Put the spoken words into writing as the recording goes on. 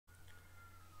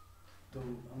তো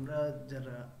আমরা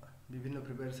যারা বিভিন্ন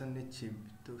প্রিপারেশান নিচ্ছি,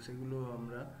 তো সেগুলো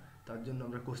আমরা তার জন্য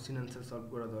আমরা কোশ্চেন অ্যান্সার সলভ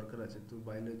করা দরকার আছে। তো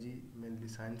বায়োলজি মেনলি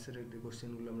সায়েন্সের একটি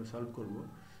কোশ্চেনগুলো আমরা সলভ করব,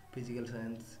 ফিজিক্যাল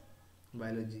সায়েন্স,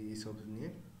 বায়োলজি এইসব নিয়ে।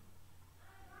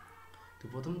 তো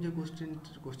প্রথম যে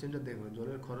কোশ্চেনটা দেখো,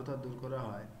 জলের ক্ষরতা দূর করা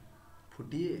হয়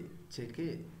ফুটিয়ে, ছেঁকে,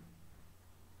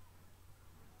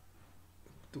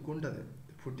 তো কোনটাতে?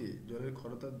 ফুটিয়ে। জলের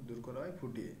ক্ষরতা দূর করা হয়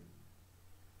ফুটিয়ে।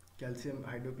 ক্যালসিয়াম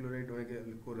হাইড্রোক্লোরাইড হয়ে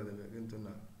করে দেবে, কিন্তু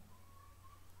না,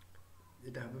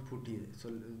 এটা হবে ফুটিয়ে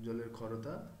জলের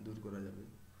ক্ষরতা দূর করা যাবে।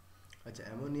 আচ্ছা,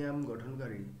 অ্যামোনিয়াম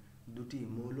গঠনকারী দুটি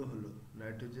মৌল হলো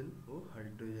নাইট্রোজেন ও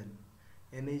হাইড্রোজেন।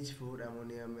 NH4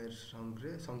 অ্যামোনিয়ামের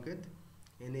সংকেত,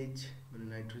 NH মানে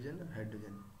নাইট্রোজেন আর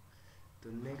হাইড্রোজেন। তো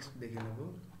নেক্সট দেখে নেব,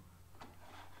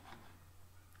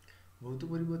 ভৌত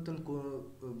পরিবর্তনে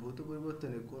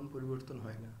কোন পরিবর্তন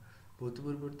হয় না? ভৌত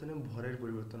পরিবর্তনে ভরের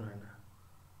পরিবর্তন হয় না।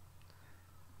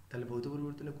 তাহলে ভৌত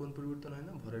পরিবর্তনে কোন পরিবর্তন হয়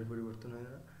না? ভরের পরিবর্তন হয়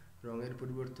না। রঙের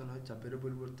পরিবর্তন হয়, চাপেরও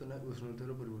পরিবর্তন হয়,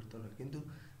 উষ্ণতারও পরিবর্তন হয়, কিন্তু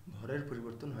ভরের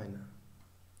পরিবর্তন হয় না।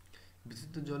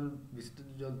 বিশুদ্ধ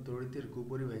জল তড়িতের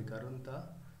কুপরিবাহী, কারণ তা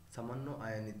সামান্য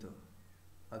আয়নিত।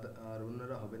 আর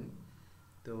অন্যরা হবেন।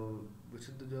 তো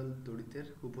বিশুদ্ধ জল তড়িতের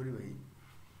কুপরিবাহী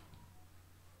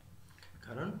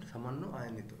কারণ সামান্য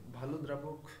আয়নিত, ভালো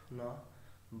দ্রাবক না,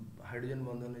 হাইড্রোজেন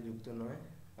বন্ধনে যুক্ত নয়,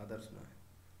 আদার্স নয়।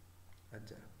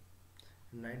 আচ্ছা,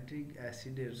 নাইট্রিক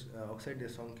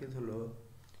অক্সাইডের সংকেত হলো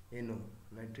NO,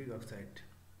 নাইট্রিক অক্সাইড।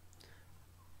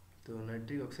 তো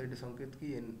নাইট্রিক অক্সাইডের সংকেত কি?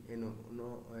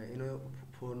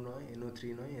 NO4 নয়, NO3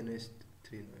 নয়, NH3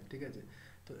 নয়, ঠিক আছে?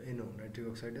 তো NO নাইট্রিক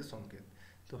অক্সাইডের সংকেত।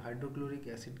 তো হাইড্রোক্লোরিক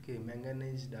অ্যাসিডকে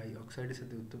ম্যাঙ্গানিজ ডাই অক্সাইডের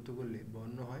সাথে উত্তপ্ত করলে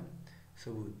বর্ণ হয়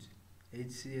সবুজ।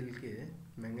 HCl কে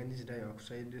ম্যাঙ্গানিজ ডাই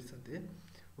অক্সাইডের সাথে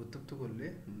উত্তপ্ত করলে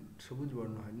সবুজ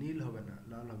বর্ণ হয়, নীল হবে না,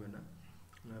 লাল হবে না,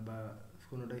 বা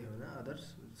কোনোটাই হবে না, আদার্স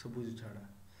সবুজ ছাড়া।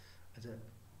 আচ্ছা,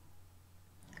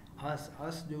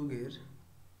 আঁশ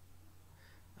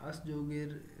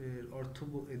যৌগের অর্থ,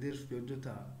 এদের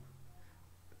যোজ্যতা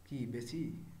কি বেশি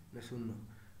না শূন্য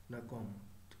না কম?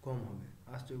 কম হবে।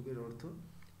 আঁশ যৌগের অর্থ,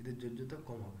 এদের যোজ্যতা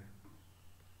কম হবে।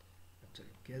 আচ্ছা,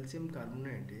 ক্যালসিয়াম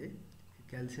কার্বনেটে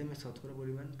ক্যালসিয়ামের শতকরা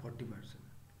পরিমাণ 40%।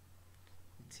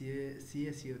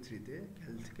 CaCO3-তে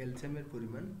ক্যালসিয়ামের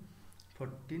পরিমাণ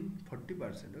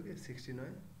 40%, ওকে, 60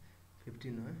 নয়, 50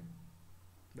 নয়,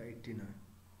 বা 80 নয়।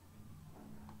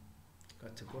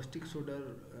 আচ্ছা, কস্টিক সোডার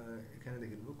এখানে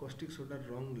দেখে নেবো, কস্টিক সোডার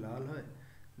রং লাল হয়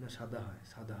না সাদা হয়?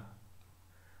 সাদা।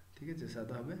 ঠিক আছে,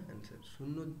 সাদা হবে অ্যান্সার।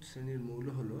 শূন্য শ্রেণীর মৌল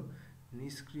হলো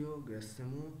নিষ্ক্রিয়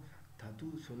গ্যাসীয় ধাতু,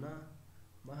 সোনা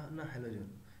বা না হ্যালোজেন।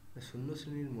 শূন্য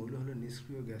শ্রেণীর মৌল হলো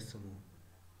নিষ্ক্রিয় গ্যাস সমূহ।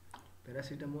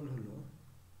 প্যারাসিটামল হলো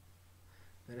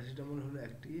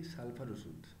একটি সালফার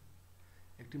ওষুধ,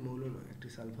 একটি মৌল নয়, একটি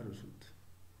সালফার ওষুধ।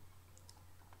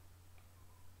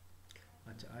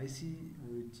 আচ্ছা, আইসি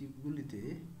চিপগুলিতে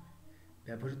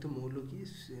ব্যবহৃত মৌল কি?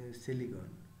 সিলিকন,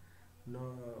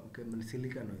 মানে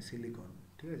সিলিকা নয়, সিলিকন,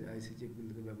 ঠিক আছে? আইসি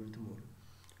চিপগুলিতে ব্যবহৃত মৌল।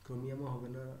 ক্রোমিয়ামও হবে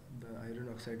না, বা আয়রন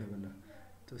অক্সাইড হবে না,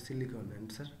 তো সিলিকন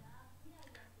অ্যান্সার।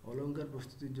 অলঙ্কার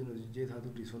প্রস্তুতির জন্য যে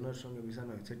ধাতুটি সোনার সঙ্গে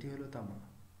মেশানো হয় সেটি হলো তামা।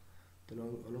 তাহলে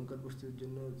অলঙ্কার প্রস্তুতির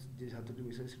জন্য যে ধাতুটি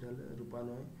মেশায় সেটা হলো রূপা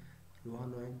নয়, লোহা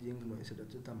নয়, জিঙ্ক নয়, সেটা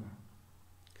হচ্ছে তামা।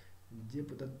 যে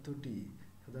পদার্থটি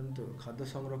সাধারণত খাদ্য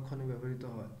সংরক্ষণে ব্যবহৃত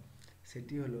হয়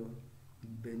সেটি হলো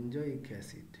বেঞ্জয়িক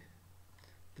অ্যাসিড।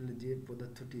 তাহলে যে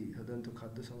পদার্থটি সাধারণত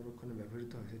খাদ্য সংরক্ষণে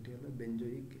ব্যবহৃত হয় সেটি হলো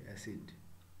বেঞ্জয়িক অ্যাসিড।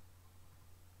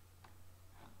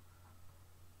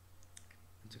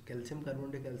 আচ্ছা, ক্যালসিয়াম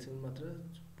কার্বনেটে ক্যালসিয়ামের মাত্রা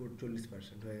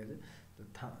 40% হয়ে গেছে। তো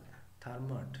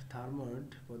থার্মাট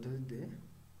পদ্ধতিতে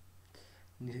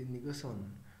নিষ্কাশন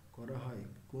করা হয়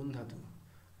কোন ধাতু?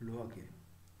 লোহাকে,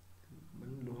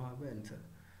 মানে লোহা হবে অ্যান্সার।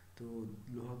 তো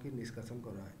লোহাকে নিষ্কাশন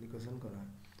করা হয়।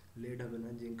 লেড হবে না,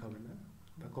 জিঙ্ক হবে না,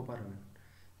 বা কপার হবে না।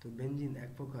 তো বেঞ্জিন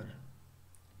এক প্রকার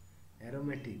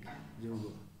অ্যারোমেটিক যৌগ।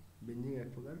 বেঞ্জিন এক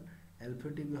প্রকার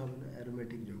অ্যালফেটিক হবে না,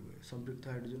 অ্যারোমেটিক যৌগ। সম্পৃক্ত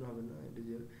হাইড্রোজেন হবে না, এটা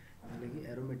যে তাহলে কি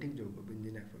অ্যারোমেটিক যৌগ,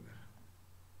 বেঞ্জিন এক প্রকার।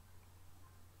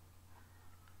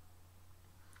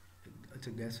 আচ্ছা,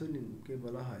 গ্যাসোলিন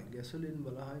বলা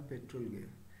হয়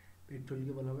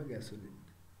পেট্রোলকে বলা হয় গ্যাসোলিন।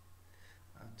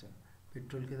 আচ্ছা,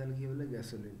 পেট্রোলকে তাহলে কি বলে?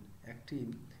 গ্যাসোলিন। একটি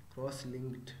ক্রস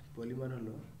লিঙ্কড পলিমার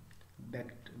হলো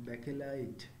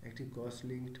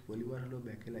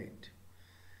ব্যাকেলাইট।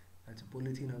 আচ্ছা,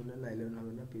 পলিথিন হবে না, নাইলন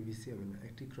হবে না, PVC হবে না,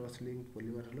 একটি ক্রস লিঙ্কড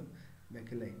পলিমার হলো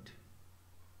ব্যাকেলাইট।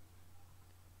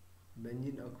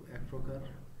 বেঞ্জিন এক প্রকার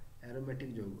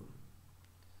অ্যারোমেটিক যৌগ।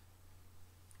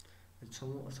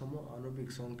 সম আণবিক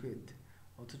সংকেত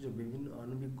অথচ বিভিন্ন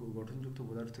আণবিক গঠনযুক্ত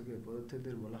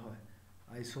পদার্থদের বলা হয়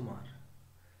আইসোমার।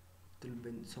 তাহলে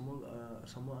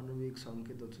সম আণবিক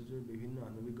সংকেত অথচ বিভিন্ন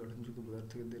আণবিক গঠনযুক্ত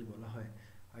পদার্থদের বলা হয়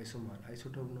আইসোমার।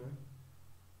 আইসোটোপ নয়,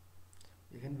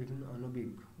 এখানে বিভিন্ন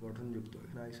আণবিক গঠনযুক্ত,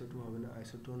 এখানে আইসোটোপ হবে না,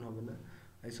 আইসোটোন হবে না,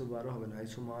 আইসোবারও হবে না,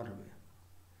 আইসোমার হবে।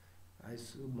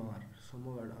 আইসোমার সম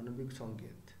আণবিক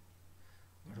সংকেত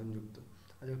গঠনযুক্ত।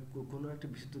 আচ্ছা, কোনো একটা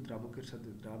বিশুদ্ধ দ্রাবকের সাথে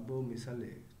দ্রাব্য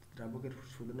মেশালে দ্রাবকের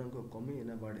শোধনাঙ্ক কমে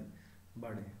না বাড়ে?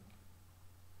 বাড়ে।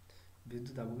 বিশুদ্ধ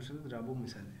দ্রাবকের সাথে দ্রাব্য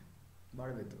মেশালে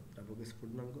বাড়বে তো দ্রাবকের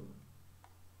স্ফুটনাঙ্ক,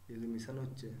 যেহেতু মেশানো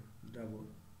হচ্ছে দ্রাবক।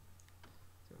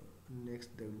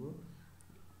 নেক্সট দেখবো,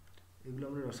 এগুলো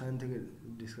আমরা রসায়ন থেকে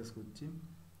ডিসকাস করছি।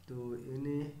 তো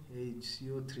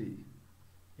NaHCO3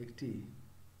 একটি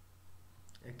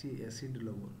অ্যাসিড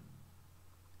লবণ।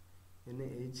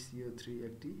 NaHCO3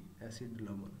 একটি অ্যাসিড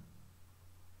লবণ।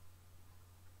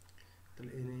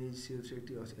 তাহলে NaHCO3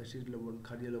 একটি অ্যাসিড লবণ,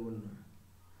 ক্ষারীয় লবণ নয়।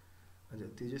 আচ্ছা,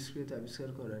 তেজস্ক্রিয়তা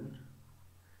আবিষ্কার করেন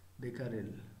বেকারেল।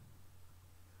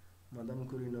 মাদাম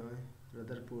কুরি নয়,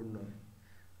 রাদারফোর্ড নয়,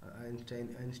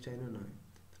 আইনস্টাইনও নয়।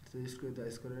 তেজস্ক্রিয়তা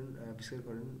আবিষ্কার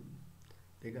করেন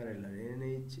বেকারেল। আর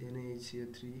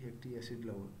NaHCO3 একটি অ্যাসিড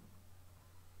লবণ।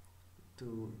 তো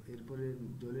এরপরে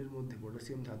জলের মধ্যে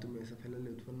পটাশিয়াম ধাতু মেশা ফেলালে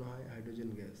উৎপন্ন হয়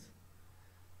হাইড্রোজেন গ্যাস।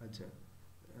 আচ্ছা,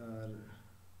 আর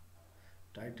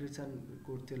টাইট্রেশন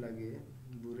করতে লাগে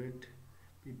বুরেট,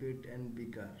 পিপেট অ্যান্ড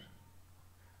বিকার।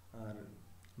 আর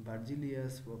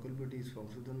বার্জিলিয়াস প্রকল্পটি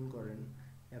সংশোধন করেন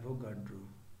অ্যাভোগাড্রো।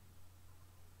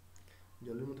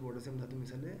 জলের মধ্যে পটাশিয়াম ধাতু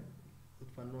মেশালে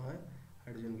উৎপন্ন হয়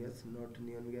hydrogen gas, not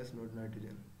neon gas, not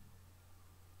nitrogen.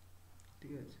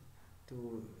 ঠিক আছে, তো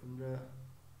আমরা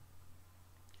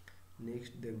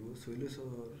নেক্সট দেখব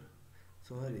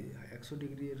শহরে 100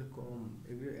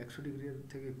 ডিগ্রির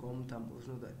থেকে কম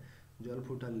উষ্ণতায় জল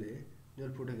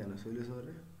ফোটে কেন শৈল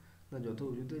শহরে? না, যত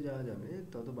উঁচুতে যাওয়া যাবে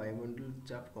তত বায়ুমণ্ডলের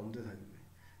চাপ কমতে থাকবে,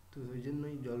 তো ওই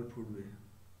জন্যই জল ফুটবে।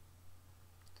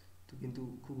 তো কিন্তু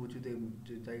খুব উঁচুতে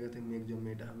জায়গাতে মেঘ জমে,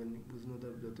 এটা হবে না। উষ্ণতা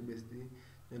যত বেশি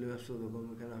জলীয়বাষ্প তত কম,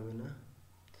 এখানে হবে না।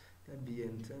 B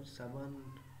answer. সাবান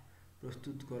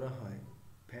প্রস্তুত করা হয়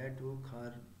ফ্যাট ও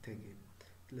ক্ষার থেকে।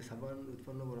 তাহলে সাবান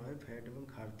উৎপন্ন করা হয় ফ্যাট এবং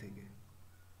ক্ষার থেকে।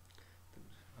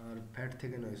 আর ফ্যাট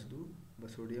থেকে নয় শুধু, বা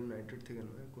সোডিয়াম নাইট্রেট থেকে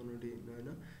নয়, কোনোটি নয়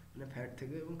না, মানে ফ্যাট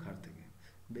থেকে এবং ক্ষার থেকে।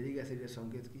 বেরিক অ্যাসিডের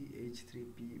সংকেত কি?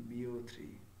 H3BO3।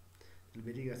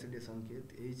 বেরিক অ্যাসিডের সংকেত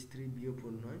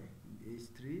H3BO4 নয়,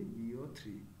 H3BO3।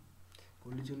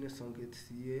 কলিচুনের সংকেত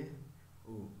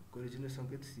CaO। কলিচুনের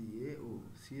সংকেত CaO।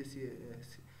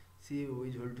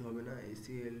 CaOH হবে না,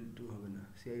 Cl2 হবে না,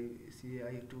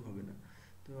 CI2 হবে না,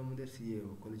 তো আমাদের CaO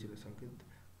কলিচুনের সংকেত।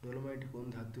 ডলোমাইট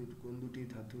কোন দুটি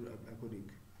ধাতুর আকরিক?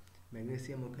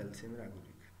 ম্যাগনেসিয়াম ও ক্যালসিয়ামের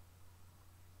আকরিক।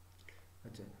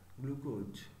 আচ্ছা,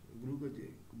 গ্লুকোজে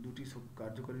দুটি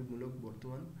কার্যকরী মূলক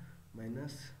বর্তমান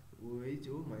 -OH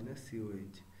ও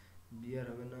 -COH। বিআর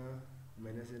হবে না,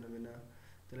 -N হবে না।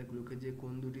 তাহলে গ্লুকোজে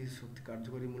কোন দুটি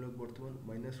কার্যকরী মূলক বর্তমান?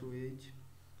 -OH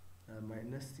আর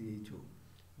 -CHO।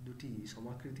 দুটি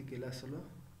সমাকৃতি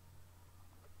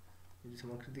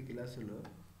কেলাস হলো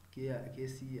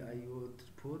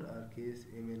KClO4 আর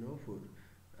KMnO4,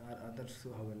 আর আদার্স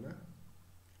হবে না।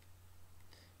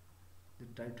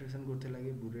 টাইট্রেশন করতে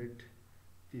লাগে বুরেট,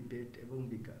 পিপেট এবং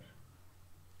বিকার।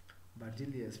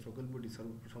 বার্জিলিয়াস প্রকল্পটি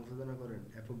সংশোধনা করেন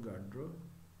অ্যাভোগাড্রো।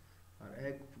 আর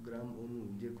 1 গ্রাম অণু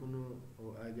যে কোনো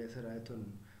গ্যাসের আয়তন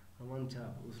প্রমাণ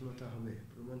চাপ ও উষ্ণতা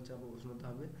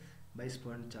হবে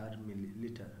 22.4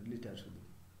 লিটার শুধু,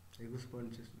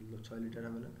 21.6 লিটার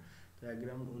হবে না। তো 1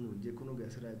 গ্রাম অণু যে কোনো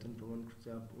গ্যাসের আয়তন প্রমাণ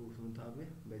চাপ ও উষ্ণতা হবে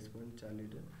 22.4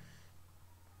 লিটার।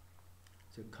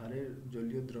 ক্ষারের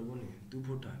জলীয় দ্রবণে 2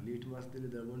 ফোঁটা লিটমাস দিলে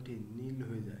দ্রবণটি নীল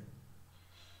হয়ে যায়।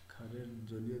 ক্ষারের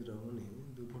জলীয় দ্রবণে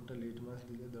 2 ফোঁটা লিটমাস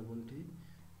দিলে দ্রবণটি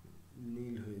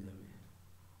নীল হয়ে যাবে।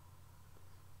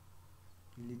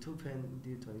 লিথোফেন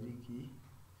দিয়ে তৈরি কি?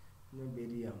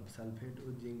 বেরিয়াম সালফেট ও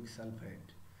জিঙ্ক সালফাইড।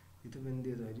 লিথোফেন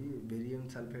দিয়ে তৈরি, বেরিয়াম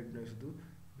সালফেট নয় শুধু,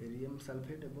 বেরিয়াম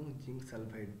সালফেট এবং জিঙ্ক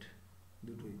সালফাইড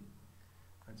দুটোই।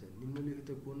 আচ্ছা, নিম্নলিখিত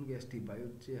কোন গ্যাসটি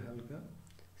বায়ুর চেয়ে হালকা?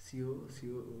 CO2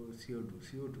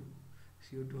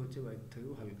 হচ্ছে বায়ুর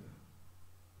থেকেও হালকা।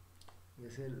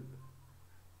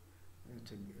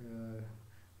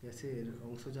 গ্যাসের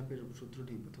অংশচাপের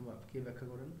সূত্রটি প্রথম কে ব্যাখ্যা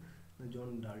করেন? John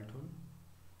Dalton.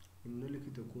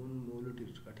 নিম্নলিখিত কোন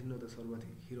মৌলটির কাঠিন্যতা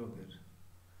সর্বাধিক? হীরকের।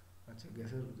 আচ্ছা,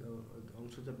 গ্যাসের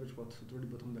অংশচাপের সূত্রটি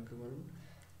প্রথম ব্যাখ্যা করেন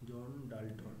জন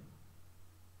ডাল্টন।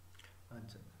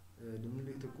 আচ্ছা,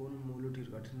 নিম্নলিখিত কোন মৌলটির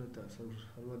কাঠিন্যতা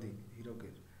সর্বাধিক?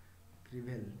 হীরকের।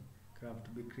 ক্রিভেল ক্রাফট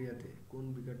বিক্রিয়াতে কোন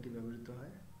বিকারটি ব্যবহৃত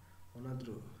হয়? অনাদ্র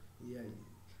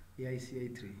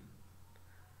AiCi3।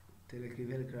 তাহলে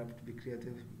ক্রিভেল ক্রাফট বিক্রিয়াতে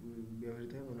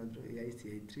ব্যবহৃত হয় অনাদ্র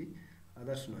AiCi3,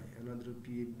 আদার্স নয়, অনাদ্র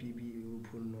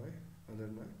PbO4 নয়। other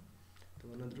নয়, তো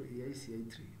অন্যত্র AI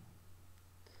CI3।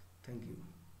 Thank you.